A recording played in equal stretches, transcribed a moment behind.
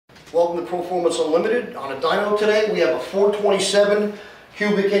Welcome to Performance Unlimited. On a dyno today, we have a 427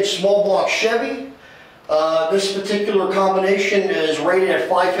 cubic inch small block Chevy. This particular combination is rated at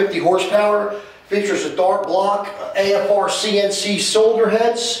 550 horsepower. Features a dark block, AFR CNC cylinder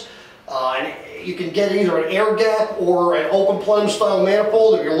heads. And you can get either an air gap or an open plumb style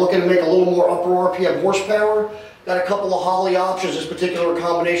manifold if you're looking to make a little more upper RPM horsepower. Got a couple of Holley options. This particular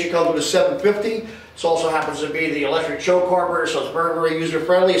combination comes with a 750. This also happens to be the electric choke carburetor, so it's very, very user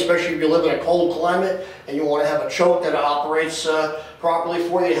friendly, especially if you live in a cold climate and you want to have a choke that operates properly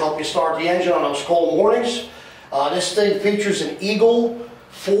for you to help you start the engine on those cold mornings. This thing features an Eagle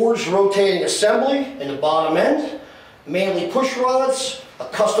forged rotating assembly in the bottom end, Manley push rods, a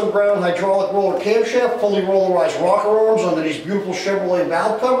custom ground hydraulic roller camshaft, fully rollarized rocker arms under these beautiful Chevrolet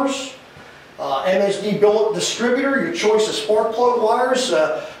valve covers. MSD billet distributor, your choice of spark plug wires.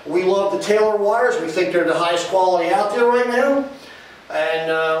 We love the Taylor wires. We think they're the highest quality out there right now.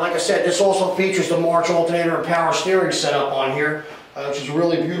 And like I said, this also features the March alternator and power steering setup on here, which is a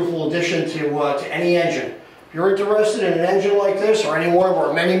really beautiful addition to any engine. If you're interested in an engine like this or any one of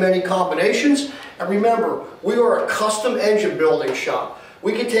our many, many combinations, and remember, we are a custom engine building shop.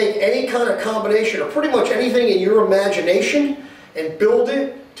 We can take any kind of combination or pretty much anything in your imagination and build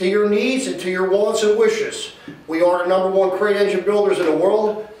it to your needs and to your wants and wishes. We are the #1 crate engine builders in the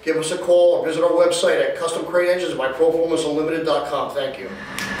world. Give us a call or visit our website at Custom Crate Engines by PerformanceUnlimited.com. Thank you.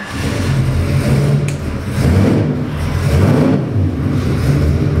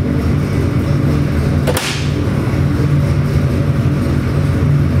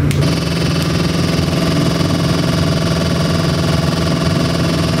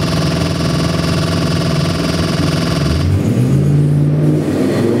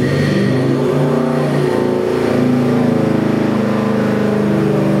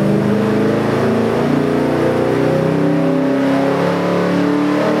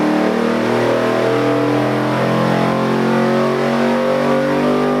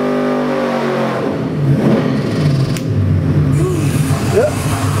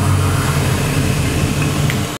 Yep.